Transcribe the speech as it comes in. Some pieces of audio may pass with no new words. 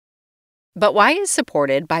But Why is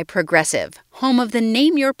supported by Progressive, home of the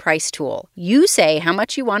Name Your Price tool. You say how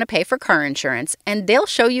much you want to pay for car insurance, and they'll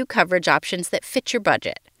show you coverage options that fit your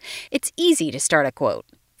budget. It's easy to start a quote.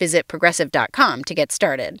 Visit Progressive.com to get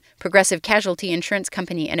started. Progressive Casualty Insurance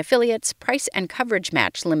Company and Affiliates. Price and coverage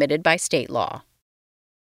match limited by state law.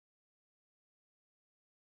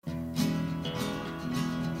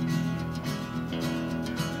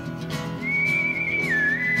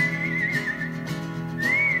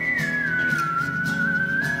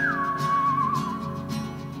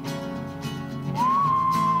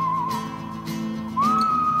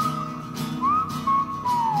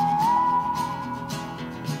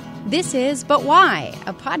 This is But Why,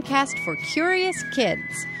 a podcast for curious kids.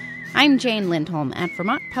 I'm Jane Lindholm at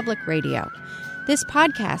Vermont Public Radio. This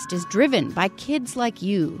podcast is driven by kids like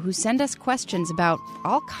you who send us questions about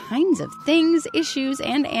all kinds of things, issues,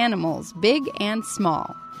 and animals, big and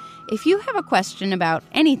small. If you have a question about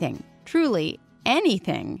anything, truly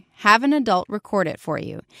anything, have an adult record it for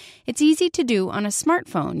you. It's easy to do on a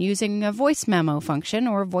smartphone using a voice memo function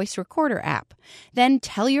or voice recorder app. Then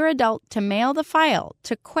tell your adult to mail the file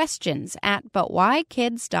to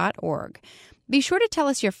questions@butwhykids.org. Be sure to tell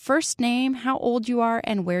us your first name, how old you are,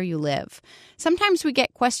 and where you live. Sometimes we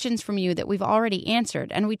get questions from you that we've already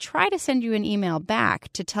answered, and we try to send you an email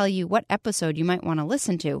back to tell you what episode you might want to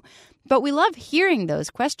listen to. But we love hearing those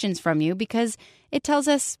questions from you because it tells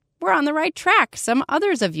us we're on the right track. Some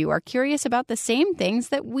others of you are curious about the same things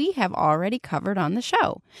that we have already covered on the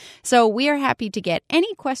show. So we are happy to get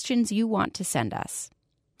any questions you want to send us.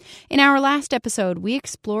 In our last episode, we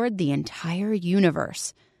explored the entire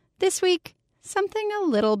universe. This week, something a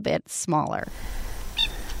little bit smaller.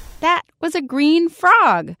 That was a green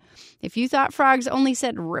frog. If you thought frogs only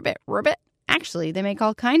said ribbit, ribbit, actually they make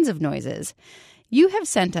all kinds of noises. You have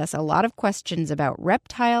sent us a lot of questions about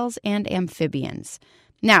reptiles and amphibians.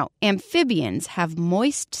 Now, amphibians have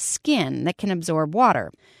moist skin that can absorb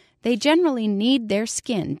water. They generally need their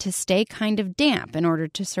skin to stay kind of damp in order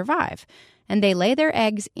to survive, and they lay their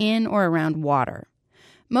eggs in or around water.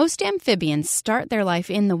 Most amphibians start their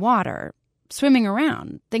life in the water, swimming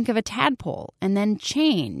around. Think of a tadpole, and then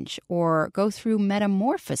change or go through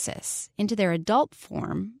metamorphosis into their adult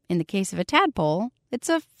form. In the case of a tadpole, it's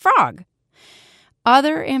a frog.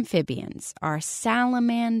 Other amphibians are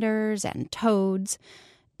salamanders and toads.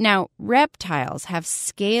 Now, reptiles have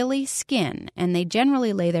scaly skin, and they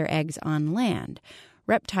generally lay their eggs on land.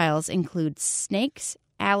 Reptiles include snakes,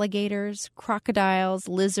 alligators, crocodiles,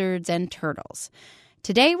 lizards, and turtles.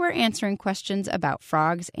 Today, we're answering questions about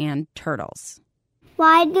frogs and turtles.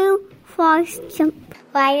 Why do frogs jump?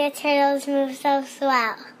 Why do turtles move so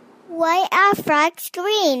slow? Why are frogs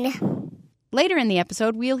green? Later in the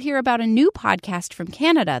episode, we'll hear about a new podcast from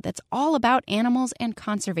Canada that's all about animals and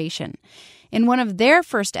conservation. In one of their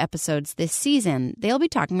first episodes this season, they'll be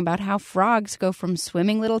talking about how frogs go from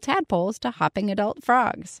swimming little tadpoles to hopping adult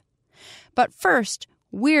frogs. But first,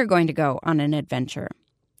 we're going to go on an adventure.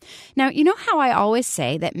 Now, you know how I always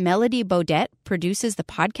say that Melody Bodette produces the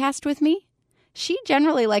podcast with me? She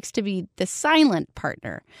generally likes to be the silent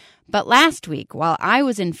partner. But last week, while I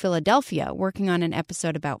was in Philadelphia working on an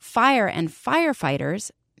episode about fire and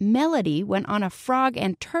firefighters, Melody went on a frog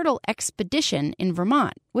and turtle expedition in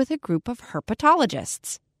Vermont with a group of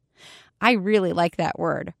herpetologists. I really like that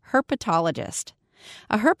word, herpetologist.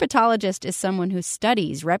 A herpetologist is someone who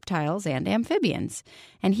studies reptiles and amphibians.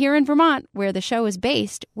 And here in Vermont, where the show is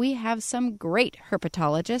based, we have some great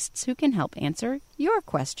herpetologists who can help answer your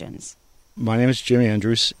questions. My name is Jim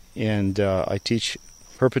Andrews, and I teach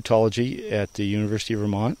herpetology at the University of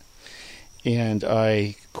Vermont, and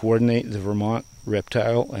I coordinate the Vermont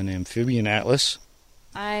Reptile and Amphibian Atlas.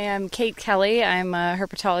 I am Kate Kelly. I'm a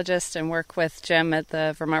herpetologist and work with Jim at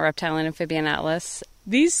the Vermont Reptile and Amphibian Atlas.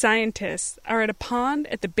 These scientists are at a pond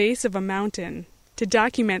at the base of a mountain to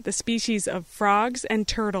document the species of frogs and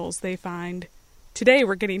turtles they find. Today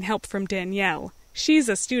we're getting help from Danielle. She's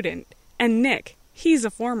a student. And Nick, he's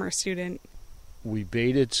a former student. We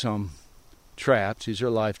baited some traps. These are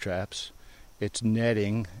live traps. It's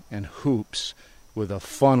netting and hoops with a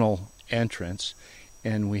funnel entrance.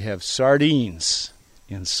 And we have sardines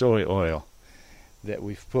in soy oil that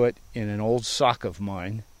we've put in an old sock of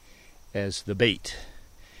mine as the bait.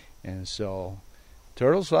 And so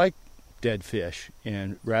turtles like dead fish,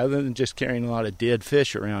 and rather than just carrying a lot of dead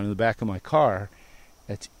fish around in the back of my car,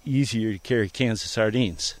 it's easier to carry cans of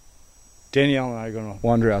sardines. Danielle and I are going to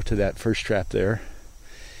wander out to that first trap there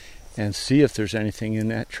and see if there's anything in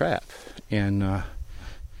that trap. And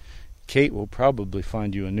Kate will probably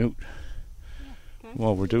find you a newt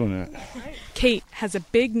while we're doing that. Kate has a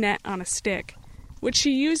big net on a stick. which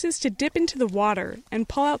she uses to dip into the water and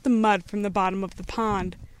pull out the mud from the bottom of the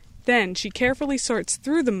pond. Then she carefully sorts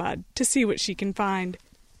through the mud to see what she can find.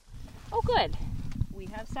 Oh, good. We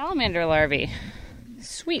have salamander larvae.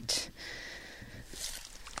 Sweet.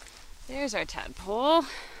 There's our tadpole.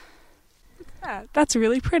 That's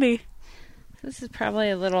really pretty. This is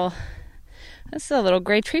probably a little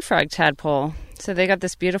gray tree frog tadpole. So they got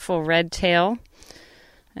this beautiful red tail,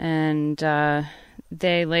 and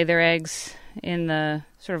they lay their eggs in the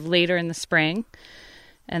sort of later in the spring,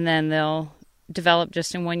 and then they'll develop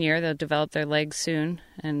just in 1 year. They'll develop their legs soon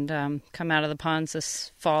and come out of the ponds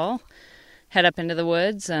this fall, head up into the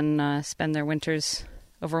woods, and spend their winters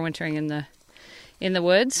overwintering in the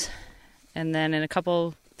woods. And then in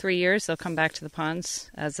 3 years, they'll come back to the ponds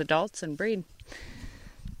as adults and breed.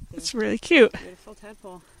 It's really cute. Beautiful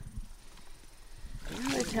tadpole.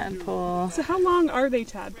 Another tadpole. So how long are they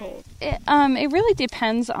tadpoles? It really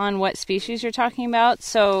depends on what species you're talking about.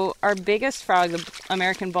 So our biggest frog, the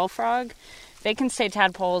American bullfrog, they can stay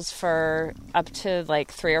tadpoles for up to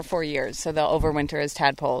 3 or 4 years. So they'll overwinter as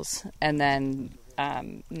tadpoles and then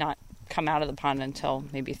not come out of the pond until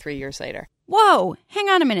maybe 3 years later. Whoa, hang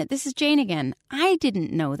on a minute. This is Jane again. I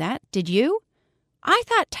didn't know that. Did you? I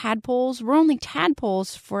thought tadpoles were only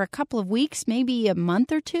tadpoles for a couple of weeks, maybe a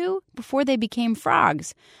month or two, before they became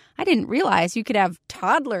frogs. I didn't realize you could have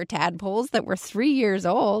toddler tadpoles that were 3 years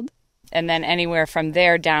old. And then anywhere from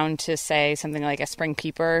there down to, say, something like a spring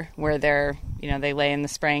peeper, where they lay in the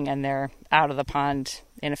spring and they're out of the pond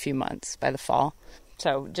in a few months by the fall.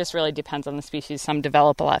 So it just really depends on the species. Some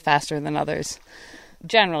develop a lot faster than others.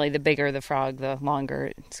 Generally, the bigger the frog, the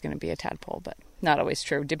longer it's going to be a tadpole, but not always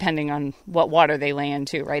true, depending on what water they lay in,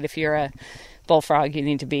 too, right? If you're a bullfrog, you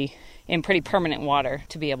need to be in pretty permanent water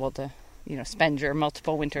to be able to, spend your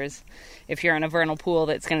multiple winters. If you're in a vernal pool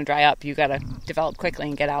that's going to dry up, you got to develop quickly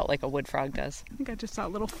and get out like a wood frog does. I think I just saw a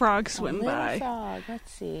little frog swim by. Frog,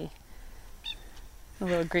 let's see. A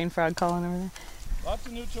little green frog calling over there. Lots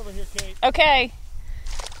of newts over here, Kate. Okay.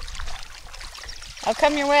 I'll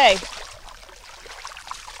come your way.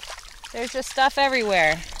 There's just stuff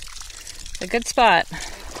everywhere. It's a good spot.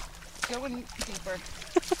 Going deeper.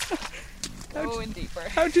 Going deeper.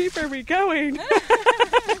 How deep are we going?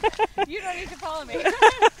 You don't need to follow me.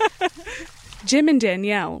 Jim and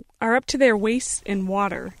Danielle are up to their waists in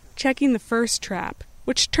water, checking the first trap,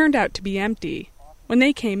 which turned out to be empty. When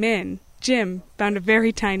they came in, Jim found a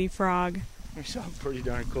very tiny frog. There's something pretty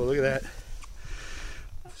darn cool. Look at that.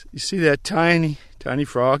 You see that tiny, tiny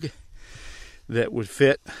frog that would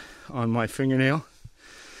fit on my fingernail?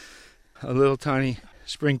 A little tiny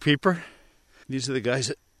spring peeper. These are the guys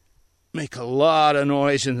that make a lot of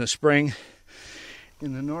noise in the spring.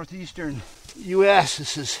 In the northeastern U.S.,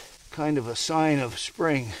 this is kind of a sign of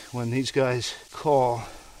spring when these guys call.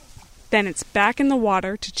 Then it's back in the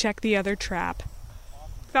water to check the other trap.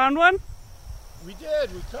 Found one? We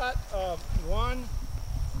did. We caught one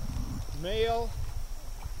male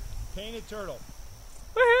painted turtle.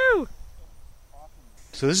 Woohoo!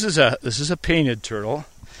 So this is a painted turtle.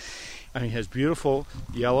 He has beautiful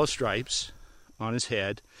yellow stripes on his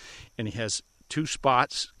head, and he has 2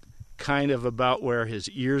 spots kind of about where his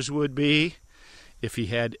ears would be if he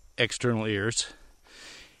had external ears,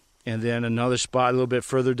 and then another spot a little bit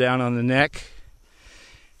further down on the neck.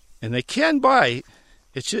 And they can bite.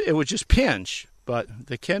 It would just pinch, but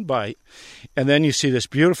they can bite. And then you see this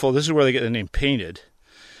this is where they get the name painted.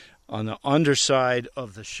 On the underside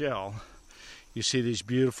of the shell, you see these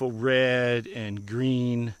beautiful red and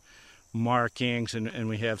green markings, and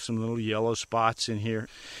we have some little yellow spots in here.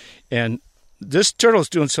 And this turtle's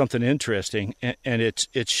doing something interesting, and it's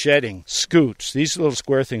shedding scutes. These little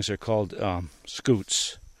square things are called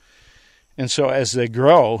scutes. And so as they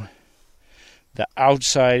grow, the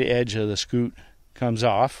outside edge of the scute comes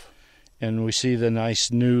off, and we see the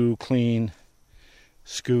nice, new, clean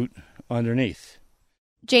scute underneath.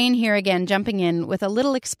 Jane here again, jumping in with a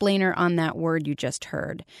little explainer on that word you just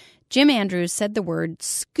heard. Jim Andrews said the word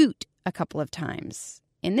scoot a couple of times.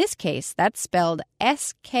 In this case, that's spelled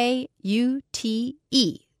S-K-U-T-E,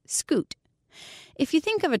 scoot. If you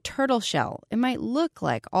think of a turtle shell, it might look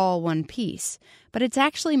like all one piece, but it's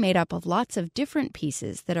actually made up of lots of different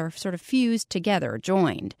pieces that are sort of fused together,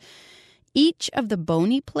 joined. Each of the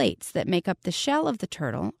bony plates that make up the shell of the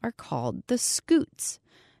turtle are called the scutes.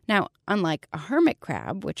 Now, unlike a hermit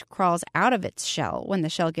crab, which crawls out of its shell when the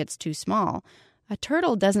shell gets too small, a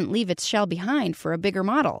turtle doesn't leave its shell behind for a bigger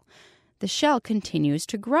model. The shell continues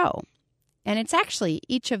to grow. And it's actually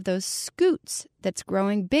each of those scutes that's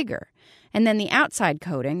growing bigger. And then the outside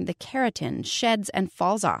coating, the keratin, sheds and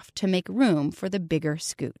falls off to make room for the bigger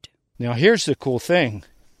scute. Now here's the cool thing.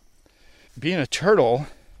 Being a turtle,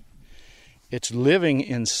 it's living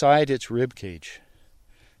inside its rib cage.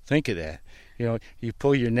 Think of that. You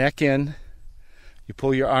pull your neck in, you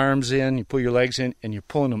pull your arms in, you pull your legs in, and you're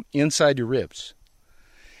pulling them inside your ribs.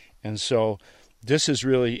 And so this is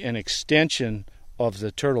really an extension of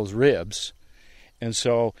the turtle's ribs. And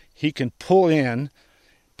so he can pull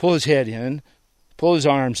his head in, pull his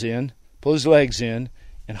arms in, pull his legs in,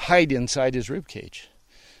 and hide inside his rib cage.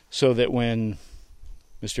 So that when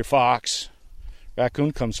Mr. Fox,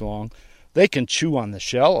 raccoon comes along, they can chew on the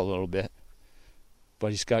shell a little bit.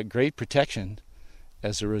 But he's got great protection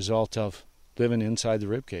as a result of living inside the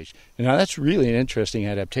rib cage. And now that's really an interesting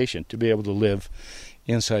adaptation, to be able to live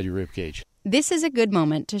inside your rib cage. This is a good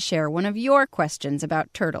moment to share one of your questions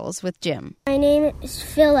about turtles with Jim. My name is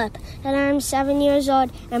Philip, and I'm 7 years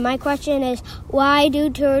old, and my question is, why do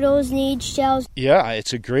turtles need shells? Yeah,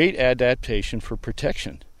 it's a great adaptation for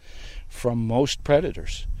protection from most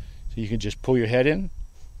predators. So you can just pull your head in,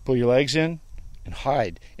 pull your legs in, and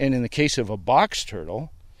hide. And in the case of a box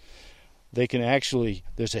turtle, they can actually,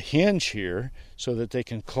 there's a hinge here so that they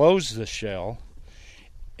can close the shell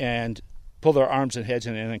and pull their arms and heads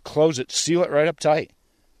in and then close it, seal it right up tight.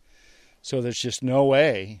 So there's just no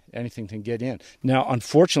way anything can get in. Now,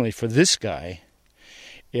 unfortunately for this guy,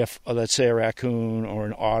 if, let's say, a raccoon or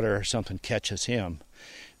an otter or something catches him,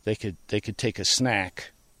 they could take a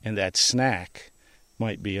snack, and that snack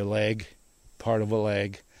might be a leg, part of a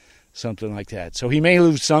leg, something like that. So he may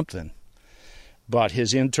lose something, but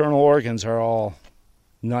his internal organs are all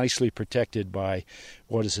nicely protected by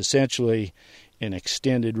what is essentially an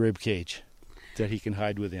extended rib cage that he can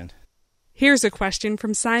hide within. Here's a question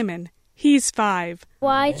from Simon. He's 5.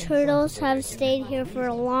 Why turtles have stayed here for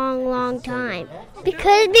a long, long time?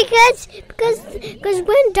 Because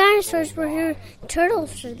when dinosaurs were here,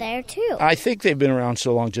 turtles were there too. I think they've been around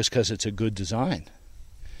so long just because it's a good design.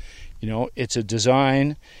 It's a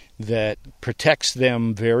design that protects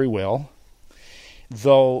them very well,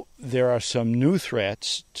 though there are some new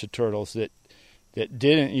threats to turtles that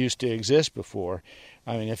didn't used to exist before.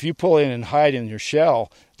 I mean, if you pull in and hide in your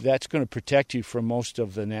shell, that's going to protect you from most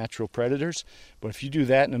of the natural predators. But if you do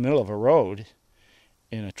that in the middle of a road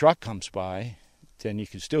and a truck comes by, then you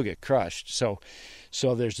can still get crushed. So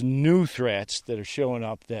there's new threats that are showing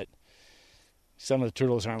up that some of the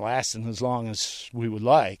turtles aren't lasting as long as we would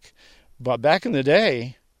like. But back in the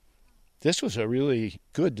day, this was a really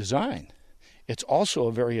good design. It's also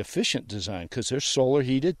a very efficient design because they're solar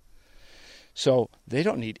heated. So they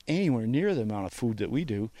don't need anywhere near the amount of food that we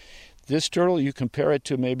do. This turtle, you compare it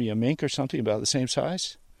to maybe a mink or something about the same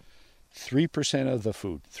size, 3% of the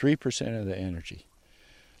food, 3% of the energy.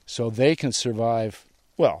 So they can survive,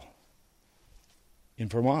 well, in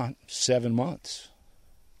Vermont, 7 months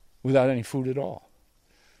without any food at all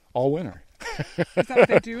winter. Is that what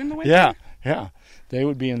they do in the winter? Yeah. They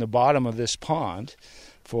would be in the bottom of this pond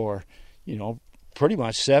for, pretty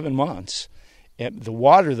much 7 months. And the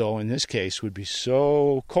water, though, in this case, would be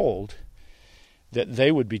so cold that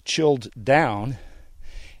they would be chilled down,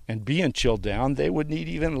 and being chilled down, they would need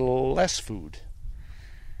even less food,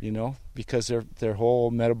 because their whole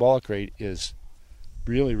metabolic rate is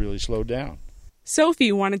really, really slowed down.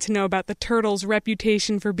 Sophie wanted to know about the turtle's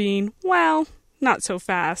reputation for being, well, not so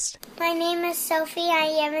fast. My name is Sophie. I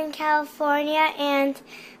am in California, and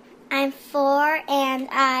I'm 4, and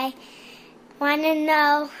I want to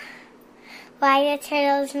know why the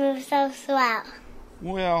turtles move so slow.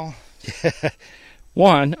 Well,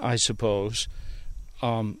 one, I suppose,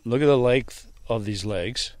 look at the length of these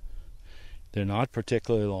legs. They're not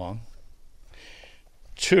particularly long.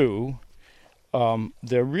 2,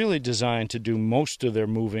 they're really designed to do most of their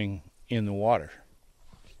moving in the water.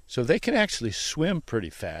 So they can actually swim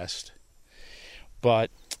pretty fast,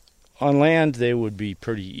 but on land they would be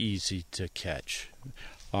pretty easy to catch.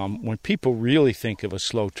 When people really think of a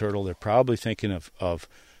slow turtle, they're probably thinking of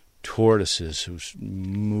tortoises whose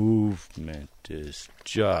movement is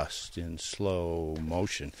just in slow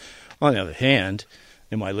motion. On the other hand,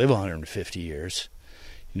 they might live 150 years,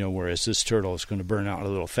 whereas this turtle is going to burn out a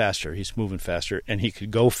little faster. He's moving faster, and he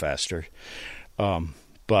could go faster.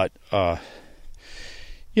 But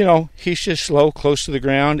he's just slow, close to the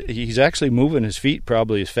ground. He's actually moving his feet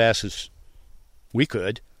probably as fast as we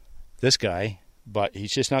could, this guy. But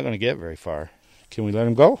he's just not going to get very far. Can we let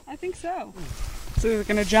him go? I think so. So is it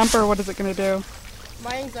going to jump, or what is it going to do?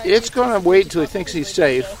 It's going to wait until he thinks he's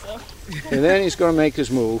safe, and then he's going to make his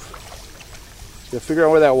move. He'll figure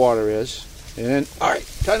out where that water is, and then, all right,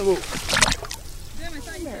 time to move.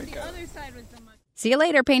 See you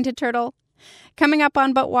later, Painted Turtle. Coming up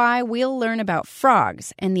on But Why, we'll learn about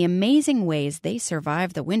frogs and the amazing ways they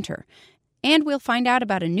survive the winter. And we'll find out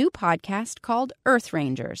about a new podcast called Earth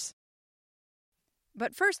Rangers.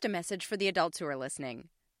 But first, a message for the adults who are listening.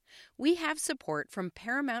 We have support from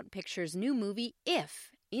Paramount Pictures' new movie, If,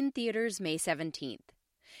 in theaters May 17th.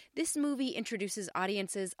 This movie introduces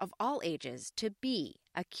audiences of all ages to Bee,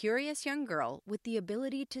 a curious young girl with the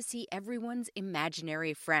ability to see everyone's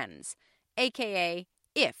imaginary friends, a.k.a.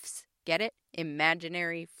 IFs. Get it?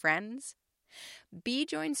 Imaginary friends? Bee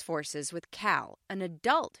joins forces with Cal, an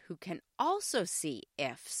adult who can also see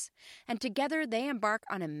IFs, and together they embark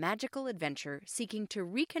on a magical adventure seeking to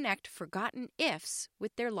reconnect forgotten IFs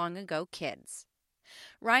with their long-ago kids.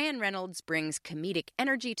 Ryan Reynolds brings comedic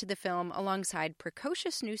energy to the film alongside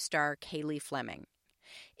precocious new star Kaylee Fleming.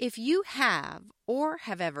 If you have or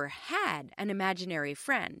have ever had an imaginary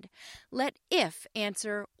friend, let IF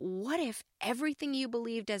answer, what if everything you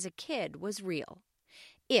believed as a kid was real?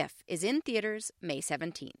 If is in theaters May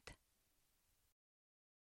 17th.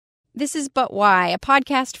 This is But Why, a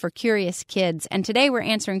podcast for curious kids, and today we're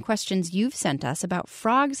answering questions you've sent us about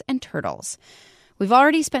frogs and turtles. We've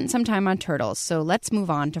already spent some time on turtles, so let's move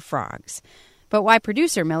on to frogs. But Why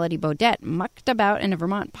producer Melody Bodette mucked about in a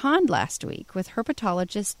Vermont pond last week with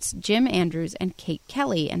herpetologists Jim Andrews and Kate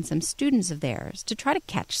Kelly and some students of theirs to try to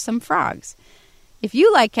catch some frogs. If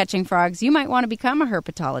you like catching frogs, you might want to become a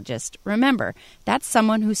herpetologist. Remember, that's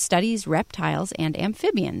someone who studies reptiles and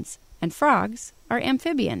amphibians, and frogs are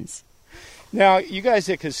amphibians. Now, you guys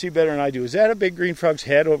that can see better than I do, is that a big green frog's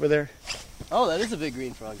head over there? Oh, that is a big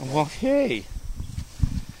green frog. Well, hey,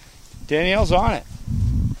 Danielle's on it.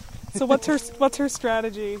 So what's her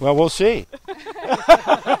strategy? Well, we'll see.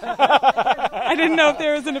 I didn't know if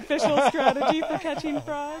there was an official strategy for catching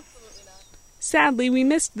frogs. Sadly, we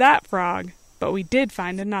missed that frog, but we did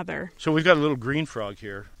find another. So we've got a little green frog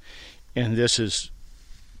here, and this is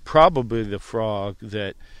probably the frog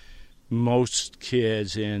that most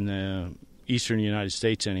kids in the eastern United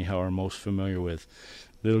States anyhow are most familiar with.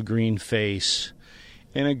 Little green face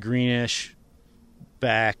and a greenish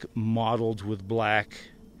back mottled with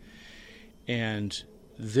black. And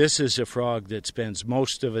this is a frog that spends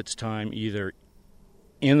most of its time either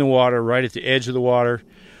in the water, right at the edge of the water,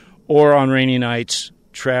 or on rainy nights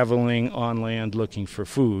traveling on land looking for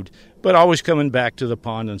food, but always coming back to the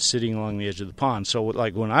pond and sitting along the edge of the pond. So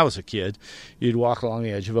like when I was a kid, you'd walk along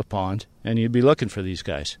the edge of a pond and you'd be looking for these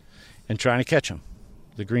guys and trying to catch them,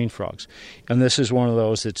 the green frogs. And this is one of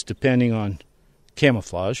those that's depending on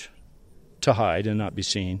camouflage to hide and not be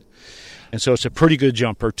seen. And so it's a pretty good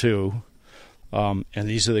jumper too. And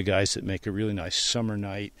these are the guys that make a really nice summer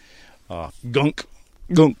night gunk,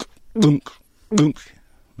 gunk, gunk, gunk.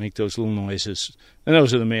 Make those little noises. And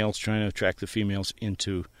those are the males trying to attract the females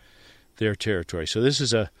into their territory. So this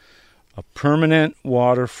is a permanent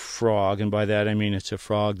water frog, and by that I mean it's a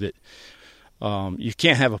frog that you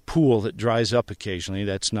can't have a pool that dries up occasionally.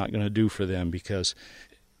 That's not going to do for them because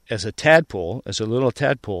as a little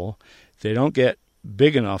tadpole, they don't get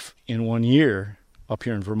big enough in 1 year up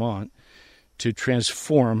here in Vermont to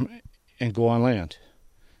transform and go on land.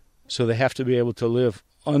 So they have to be able to live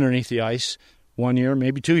underneath the ice 1 year,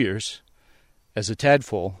 maybe 2 years, as a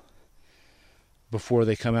tadpole before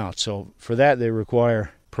they come out. So for that, they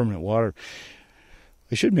require permanent water.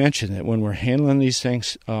 I should mention that when we're handling these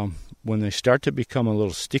things, when they start to become a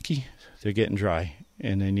little sticky, they're getting dry,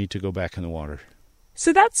 and they need to go back in the water.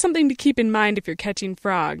 So that's something to keep in mind if you're catching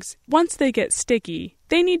frogs. Once they get sticky,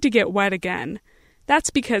 they need to get wet again. That's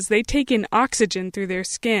because they take in oxygen through their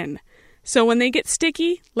skin. So when they get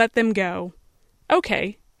sticky, let them go.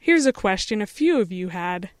 Okay, here's a question a few of you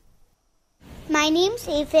had. My name's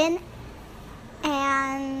Ethan,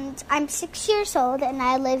 and I'm 6 years old, and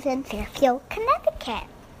I live in Fairfield, Connecticut.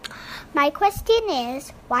 My question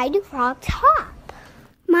is, why do frogs hop?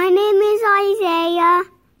 My name is Isaiah.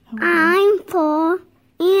 I'm 4,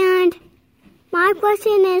 and my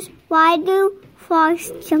question is, why do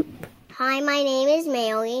frogs jump? Hi, my name is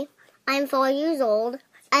Mary. I'm 4 years old.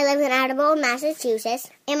 I live in Attleboro, Massachusetts,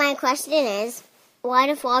 and my question is, why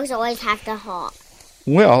do frogs always have to hop?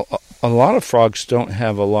 Well, a lot of frogs don't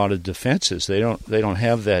have a lot of defenses. They don't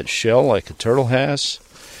have that shell like a turtle has.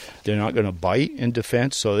 They're not going to bite in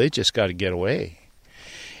defense, so they just got to get away.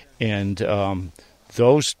 And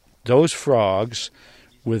those frogs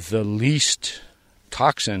with the least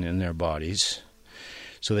toxin in their bodies,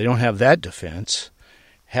 so they don't have that defense,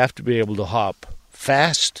 have to be able to hop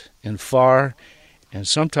fast and far, and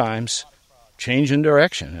sometimes change in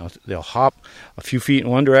direction. They'll hop a few feet in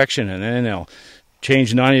one direction, and then they'll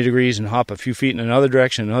change 90 degrees and hop a few feet in another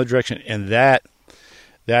direction, and that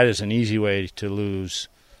is an easy way to lose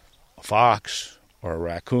a fox or a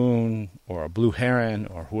raccoon or a blue heron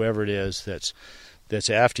or whoever it is that's that's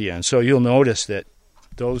after you. And so you'll notice that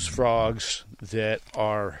those frogs that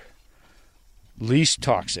are least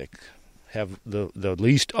toxic, have the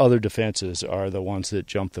least other defenses, are the ones that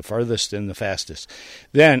jump the farthest and the fastest.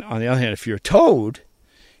 Then, on the other hand, if you're a toad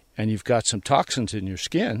and you've got some toxins in your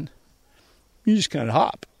skin, you just kind of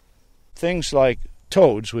hop. Things like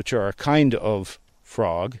toads, which are a kind of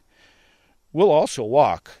frog, will also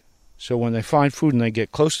walk. So when they find food and they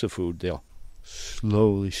get close to food, they'll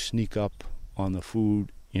slowly sneak up on the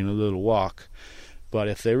food in a little walk. But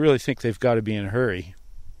if they really think they've got to be in a hurry,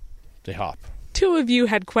 they hop. 2 of you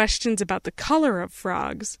had questions about the color of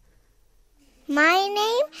frogs. My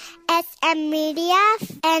name is Emilia,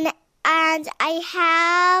 and I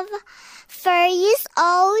have 4 years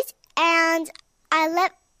old, and I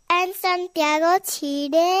live in Santiago,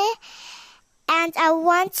 Chile, and I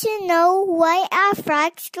want to know why are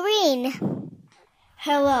frogs green?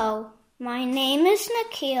 Hello, my name is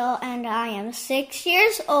Nikhil, and I am 6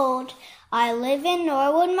 years old. I live in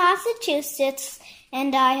Norwood, Massachusetts,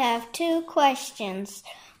 and I have 2 questions.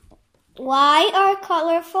 Why are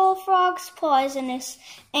colorful frogs poisonous,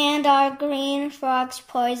 and are green frogs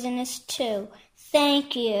poisonous too?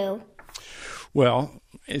 Thank you. Well,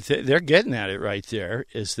 they're getting at it right there,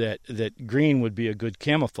 is that green would be a good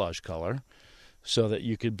camouflage color so that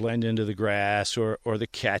you could blend into the grass or the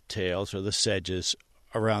cattails or the sedges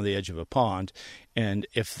around the edge of a pond. And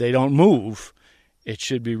if they don't move, it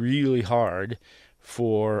should be really hard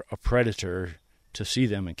for a predator to see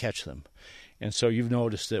them and catch them. And so you've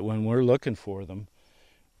noticed that when we're looking for them,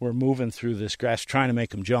 we're moving through this grass trying to make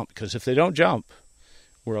them jump, because if they don't jump,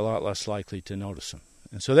 we're a lot less likely to notice them.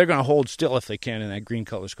 And so they're going to hold still if they can, and that green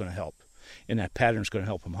color is going to help, and that pattern is going to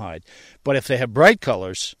help them hide. But if they have bright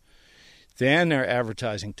colors, then they're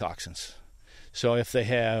advertising toxins. So if they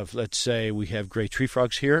have, let's say we have gray tree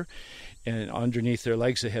frogs here, and underneath their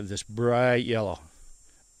legs they have this bright yellow.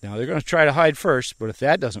 Now, they're going to try to hide first, but if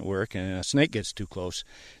that doesn't work and a snake gets too close,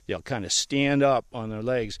 they'll kind of stand up on their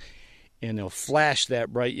legs and they'll flash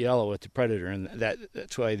that bright yellow at the predator. And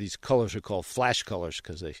that's why these colors are called flash colors,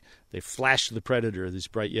 because they flash the predator, this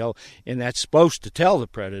bright yellow. And that's supposed to tell the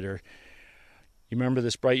predator, you remember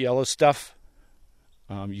this bright yellow stuff?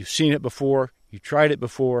 You've seen it before, you tried it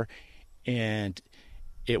before, and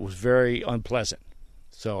it was very unpleasant.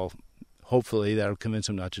 So hopefully that'll convince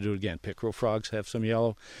them not to do it again. Pickerel frogs have some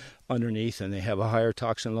yellow underneath, and they have a higher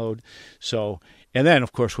toxin load. So, and then,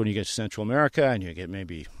 of course, when you get to Central America and you get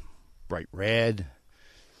maybe bright red,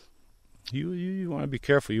 you want to be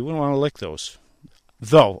careful. You wouldn't want to lick those.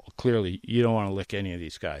 Though, clearly, you don't want to lick any of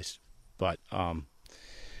these guys. But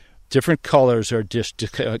different colors are just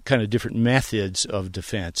kind of different methods of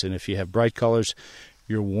defense. And if you have bright colors,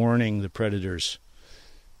 you're warning the predators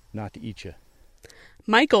not to eat you.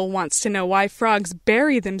 Michael wants to know why frogs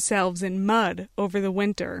bury themselves in mud over the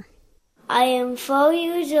winter. I am 4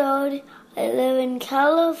 years old. I live in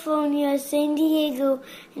California, San Diego,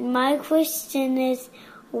 and my question is,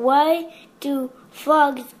 why do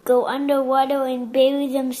frogs go underwater and bury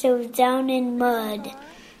themselves down in mud?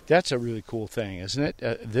 That's a really cool thing, isn't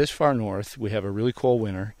it? This far north, we have a really cold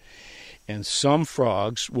winter, and some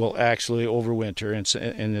frogs will actually overwinter,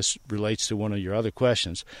 and this relates to one of your other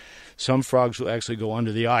questions. Some frogs will actually go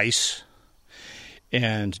under the ice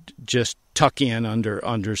and just tuck in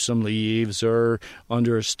under some leaves or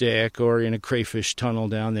under a stick or in a crayfish tunnel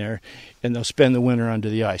down there, and they'll spend the winter under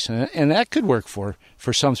the ice. And that could work for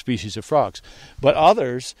some species of frogs. But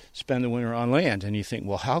others spend the winter on land, and you think,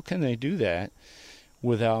 well, how can they do that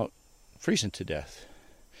without freezing to death?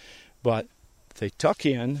 But they tuck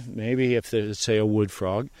in, maybe if there's, say, a wood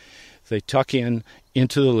frog, they tuck in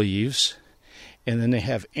into the leaves, and then they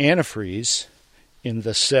have antifreeze in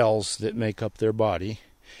the cells that make up their body,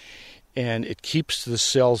 and it keeps the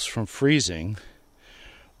cells from freezing,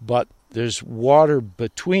 but there's water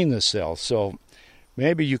between the cells. So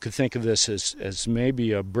maybe you could think of this as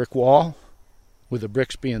maybe a brick wall, with the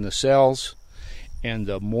bricks being the cells, and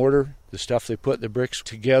the mortar, the stuff they put the bricks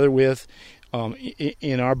together with.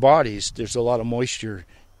 In our bodies, there's a lot of moisture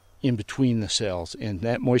in between the cells, and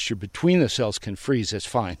that moisture between the cells can freeze. That's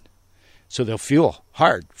fine. So they'll feel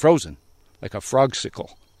hard, frozen, like a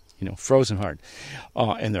frogsicle, frozen hard.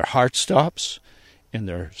 And their heart stops, and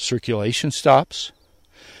their circulation stops,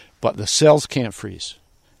 but the cells can't freeze.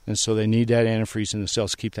 And so they need that antifreeze in the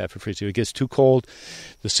cells to keep that from freezing. If it gets too cold,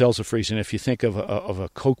 the cells will freeze. And if you think of a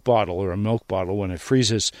Coke bottle or a milk bottle, when it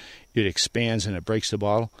freezes, it expands and it breaks the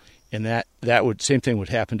bottle. And that same thing would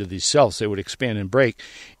happen to these cells. They would expand and break,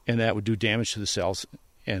 and that would do damage to the cells,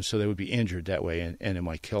 and so they would be injured that way, and it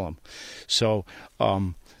might kill them. So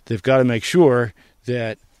they've got to make sure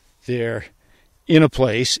that they're in a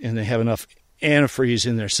place and they have enough antifreeze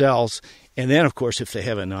in their cells. And then, of course, if they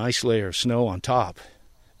have a nice layer of snow on top,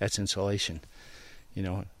 that's insulation. You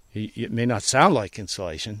know, it may not sound like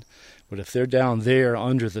insulation, but if they're down there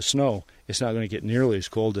under the snow, it's not going to get nearly as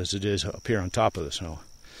cold as it is up here on top of the snow.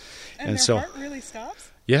 And their heart really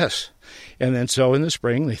stops? Yes. And then so in the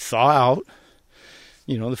spring, they thaw out.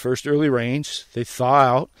 You know, the first early rains, they thaw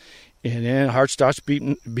out, and then heart starts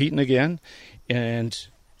beating again, and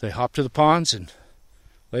they hop to the ponds and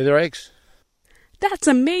lay their eggs. That's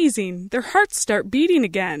amazing. Their hearts start beating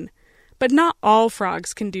again. But not all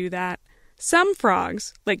frogs can do that. Some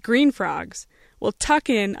frogs, like green frogs, will tuck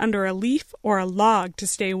in under a leaf or a log to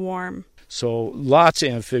stay warm. So lots of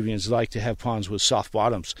amphibians like to have ponds with soft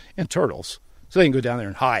bottoms, and turtles, so they can go down there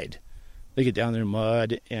and hide. They get down there in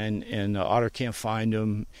mud, and the otter can't find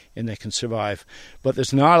them, and they can survive. But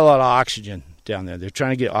there's not a lot of oxygen down there. They're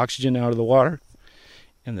trying to get oxygen out of the water,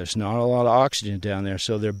 and there's not a lot of oxygen down there,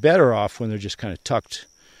 so they're better off when they're just kind of tucked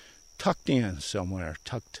in somewhere,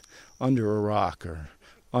 tucked under a rock or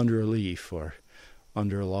under a leaf or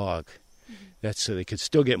under a log. That's so they could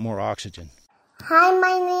still get more oxygen. Hi,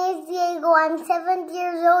 my name is Diego. I'm 7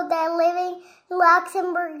 years old. I live in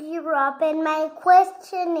Luxembourg, Europe. And my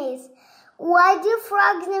question is, why do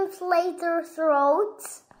frogs inflate their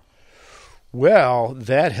throats? Well,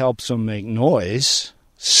 that helps them make noise,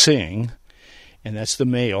 sing, and that's the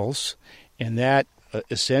males. And that,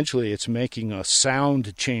 essentially, it's making a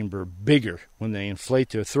sound chamber bigger when they inflate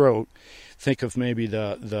their throat. Think of maybe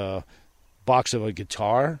the box of a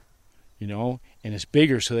guitar, you know, and it's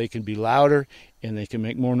bigger so they can be louder and they can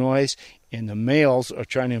make more noise. And the males are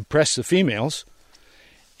trying to impress the females,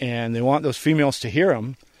 and they want those females to hear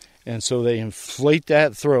them. And so they inflate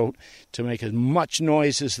that throat to make as much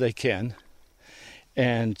noise as they can.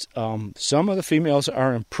 And some of the females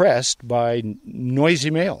are impressed by noisy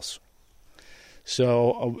males.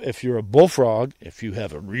 So if you're a bullfrog, if you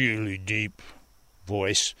have a really deep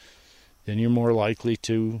voice, then you're more likely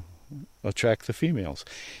to attract the females.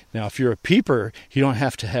 Now, if you're a peeper, you don't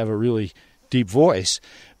have to have a really deep voice.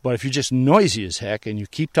 But if you're just noisy as heck and you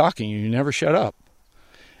keep talking and you never shut up,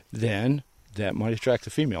 then that might attract the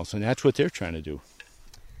females. And that's what they're trying to do.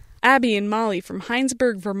 Abby and Molly from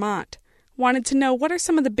Heinsberg, Vermont, wanted to know what are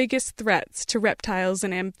some of the biggest threats to reptiles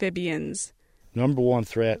and amphibians. Number one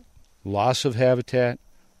threat, loss of habitat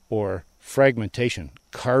or fragmentation,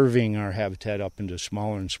 carving our habitat up into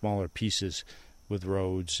smaller and smaller pieces with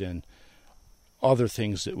roads and other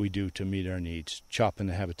things that we do to meet our needs, chopping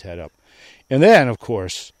the habitat up. And then, of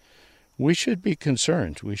course, we should be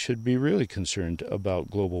concerned. We should be really concerned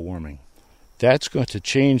about global warming. That's going to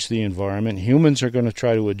change the environment. Humans are going to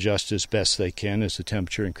try to adjust as best they can as the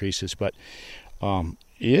temperature increases, but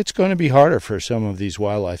it's going to be harder for some of these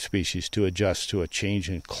wildlife species to adjust to a change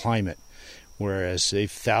in climate, whereas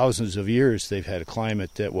thousands of years they've had a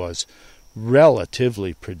climate that was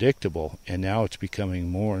relatively predictable, and now it's becoming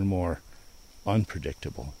more and more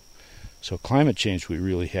unpredictable. So climate change we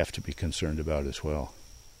really have to be concerned about as well.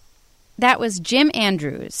 That was Jim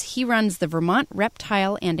Andrews. He runs the Vermont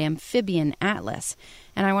Reptile and Amphibian Atlas.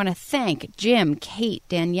 And I want to thank Jim, Kate,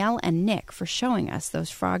 Danielle, and Nick for showing us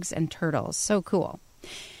those frogs and turtles. So cool.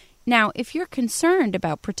 Now, if you're concerned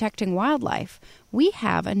about protecting wildlife, we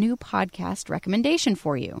have a new podcast recommendation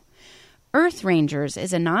for you. Earth Rangers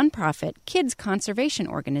is a nonprofit kids conservation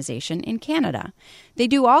organization in Canada. They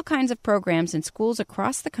do all kinds of programs in schools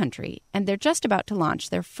across the country, and they're just about to launch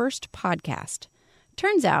their first podcast.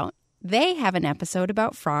 Turns out, they have an episode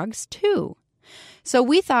about frogs, too. So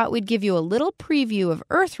we thought we'd give you a little preview of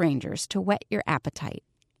Earth Rangers to whet your appetite.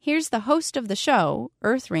 Here's the host of the show,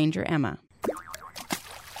 Earth Ranger Emma.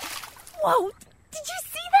 Whoa! Did you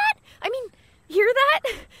see that? I mean, hear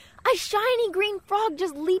that? A shiny green frog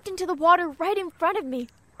just leaped into the water right in front of me.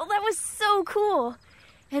 Oh, that was so cool.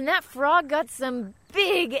 And that frog got some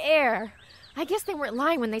big air. I guess they weren't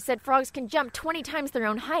lying when they said frogs can jump 20 times their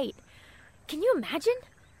own height. Can you imagine?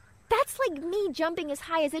 That's like me jumping as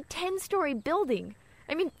high as a 10-story building.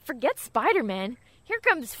 I mean, forget Spider-Man. Here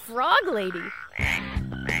comes Frog Lady.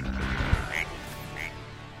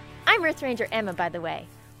 I'm Earth Ranger Emma, by the way.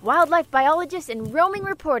 Wildlife biologist and roaming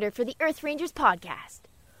reporter for the Earth Rangers podcast.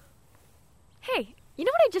 Hey, you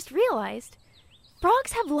know what I just realized?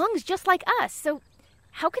 Frogs have lungs just like us, so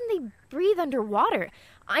how can they breathe underwater?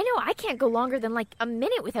 I know I can't go longer than like a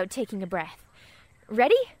minute without taking a breath.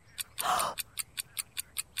 Ready?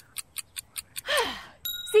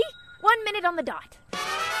 See? 1 minute on the dot.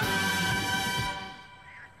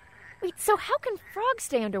 Wait, so how can frogs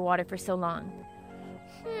stay underwater for so long?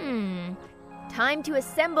 Time to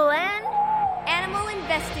assemble an animal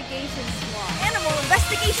investigation squad. Animal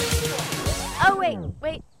investigation squad. Oh,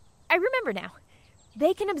 wait. I remember now.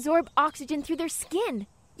 They can absorb oxygen through their skin.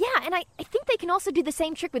 Yeah, and I think they can also do the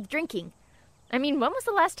same trick with drinking. I mean, when was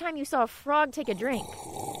the last time you saw a frog take a drink?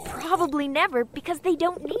 Probably never, because they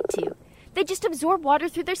don't need to. They just absorb water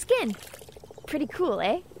through their skin. Pretty cool,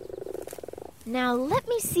 eh? Now, let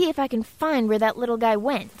me see if I can find where that little guy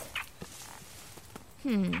went.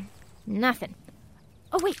 Nothing.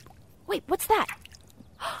 Oh, wait, what's that?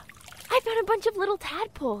 I found a bunch of little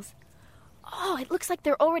tadpoles. Oh, it looks like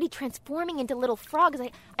they're already transforming into little frogs.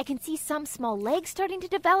 I can see some small legs starting to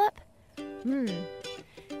develop.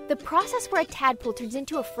 The process where a tadpole turns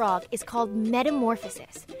into a frog is called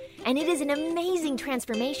metamorphosis, and it is an amazing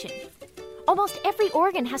transformation. Almost every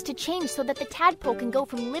organ has to change so that the tadpole can go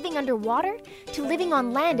from living underwater to living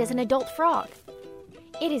on land as an adult frog.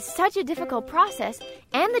 It is such a difficult process,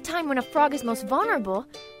 and the time when a frog is most vulnerable,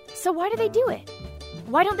 so why do they do it?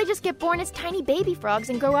 Why don't they just get born as tiny baby frogs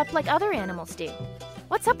and grow up like other animals do?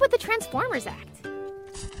 What's up with the Transformers Act?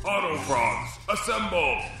 Auto frogs,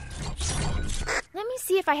 assemble! Let me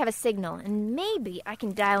see if I have a signal, and maybe I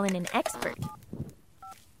can dial in an expert.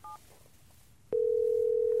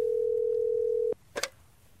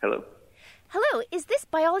 Hello? Hello, is this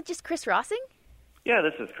biologist Chris Rossing? Yeah,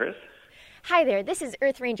 this is Chris. Hi there, this is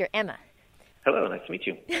Earth Ranger Emma. Hello, nice to meet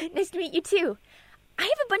you. Nice to meet you too. I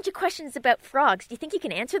have a bunch of questions about frogs. Do you think you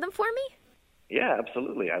can answer them for me? Yeah,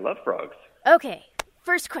 absolutely. I love frogs. Okay,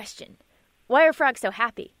 first question. Why are frogs so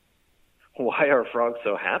happy? Why are frogs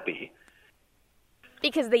so happy?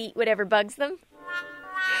 Because they eat whatever bugs them?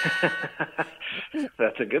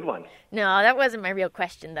 That's a good one. No, that wasn't my real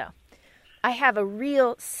question, though. I have a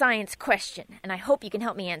real science question, and I hope you can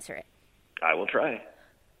help me answer it. I will try.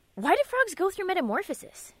 Why do frogs go through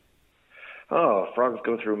metamorphosis? Oh, frogs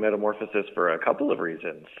go through metamorphosis for a couple of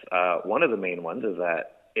reasons. One of the main ones is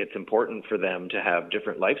that it's important for them to have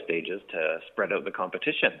different life stages to spread out the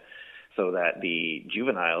competition so that the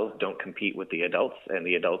juveniles don't compete with the adults and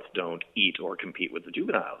the adults don't eat or compete with the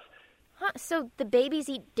juveniles. Huh, so the babies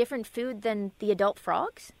eat different food than the adult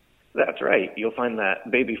frogs? That's right. You'll find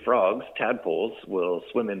that baby frogs, tadpoles, will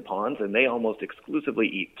swim in ponds, and they almost exclusively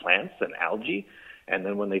eat plants and algae. And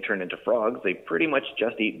then when they turn into frogs, they pretty much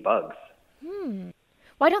just eat bugs.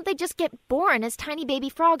 Why don't they just get born as tiny baby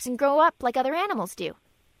frogs and grow up like other animals do?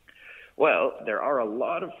 Well, there are a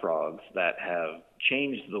lot of frogs that have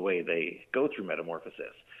changed the way they go through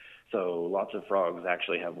metamorphosis. So lots of frogs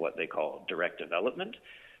actually have what they call direct development.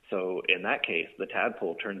 So in that case, the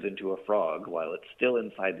tadpole turns into a frog while it's still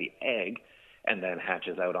inside the egg and then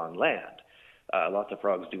hatches out on land. Lots of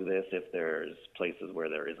frogs do this if there's places where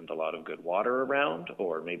there isn't a lot of good water around,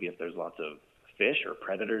 or maybe if there's lots of fish or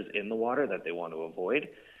predators in the water that they want to avoid.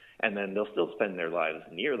 And then they'll still spend their lives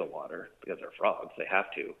near the water because they're frogs, they have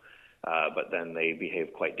to. But then they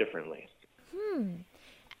behave quite differently.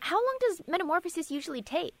 How long does metamorphosis usually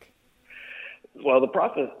take? Well, the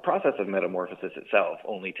process of metamorphosis itself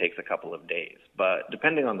only takes a couple of days. But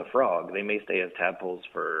depending on the frog, they may stay as tadpoles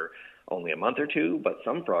for only a month or two, but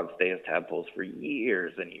some frogs stay as tadpoles for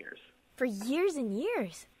years and years. For years and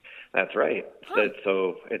years? That's right. Huh.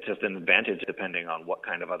 So it's just an advantage depending on what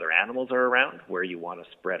kind of other animals are around, where you want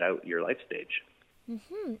to spread out your life stage.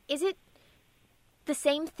 Is it the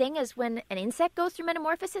same thing as when an insect goes through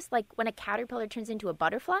metamorphosis, like when a caterpillar turns into a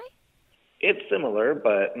butterfly? It's similar,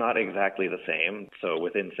 but not exactly the same. So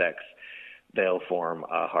with insects, they'll form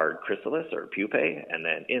a hard chrysalis or pupae, and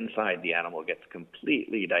then inside the animal gets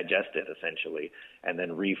completely digested, essentially, and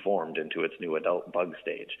then reformed into its new adult bug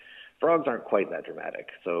stage. Frogs aren't quite that dramatic,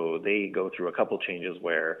 so they go through a couple changes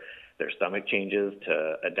where their stomach changes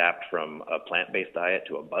to adapt from a plant-based diet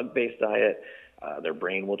to a bug-based diet. Their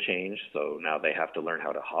brain will change, so now they have to learn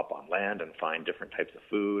how to hop on land and find different types of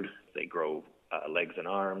food. They grow legs and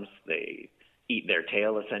arms. They eat their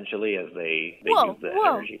tail, essentially, as they use the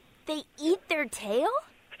energy. They eat their tail?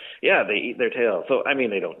 Yeah, they eat their tail. So, I mean,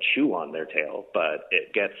 they don't chew on their tail, but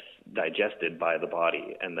it gets digested by the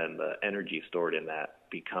body, and then the energy stored in that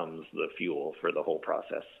becomes the fuel for the whole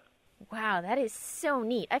process. Wow, that is so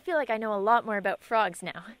neat. I feel like I know a lot more about frogs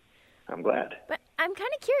now. I'm glad. But I'm kind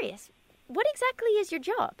of curious. What exactly is your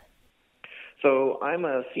job? So I'm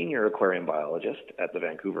a senior aquarium biologist at the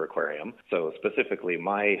Vancouver Aquarium. So specifically,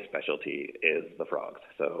 my specialty is the frogs.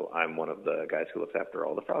 So I'm one of the guys who looks after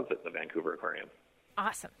all the frogs at the Vancouver Aquarium.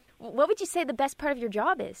 Awesome. What would you say the best part of your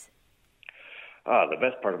job is? The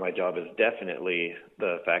best part of my job is definitely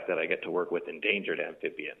the fact that I get to work with endangered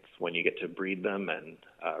amphibians. When you get to breed them and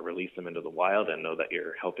release them into the wild and know that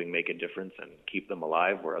you're helping make a difference and keep them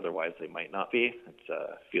alive where otherwise they might not be,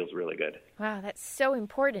 it feels really good. Wow, that's so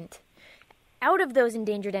important. Out of those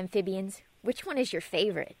endangered amphibians, which one is your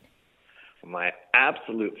favorite? My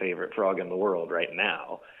absolute favorite frog in the world right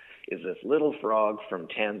now is this little frog from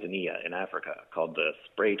Tanzania in Africa called the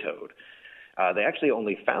spray toad. They actually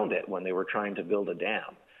only found it when they were trying to build a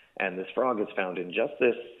dam. And this frog is found in just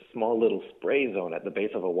this small little spray zone at the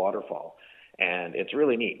base of a waterfall. And it's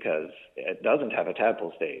really neat because it doesn't have a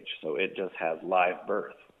tadpole stage, so it just has live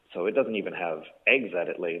birth. So it doesn't even have eggs that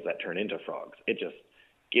it lays that turn into frogs. It just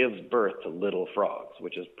gives birth to little frogs,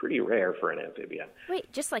 which is pretty rare for an amphibian.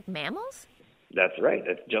 Wait, just like mammals? That's right.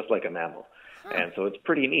 It's just like a mammal. Huh. And so it's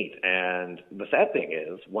pretty neat. And the sad thing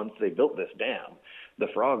is, once they built this dam, the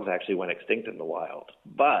frogs actually went extinct in the wild.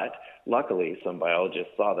 But luckily, some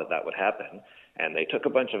biologists saw that that would happen, and they took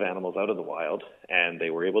a bunch of animals out of the wild, and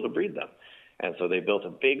they were able to breed them. And so they built a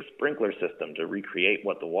big sprinkler system to recreate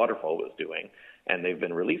what the waterfall was doing, and they've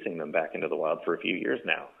been releasing them back into the wild for a few years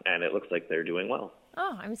now, and it looks like they're doing well.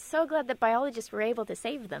 Oh, I'm so glad that biologists were able to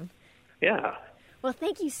save them. Yeah. Well,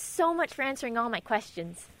 thank you so much for answering all my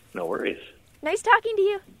questions. No worries. Nice talking to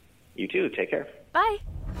you. You too. Take care. Bye.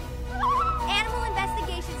 Animal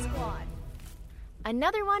Investigation Squad.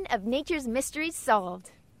 Another one of nature's mysteries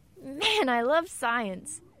solved. Man, I love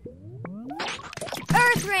science.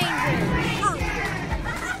 Earth Rangers!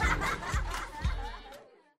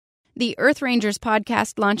 The Earth Rangers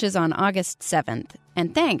podcast launches on August 7th,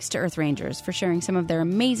 and thanks to Earth Rangers for sharing some of their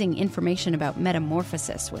amazing information about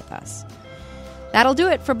metamorphosis with us. That'll do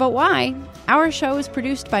it for But Why. Our show is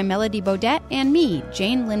produced by Melody Bodette and me,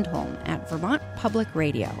 Jane Lindholm, at Vermont Public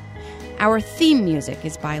Radio. Our theme music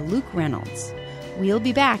is by Luke Reynolds. We'll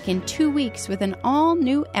be back in 2 weeks with an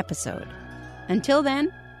all-new episode. Until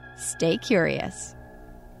then, stay curious.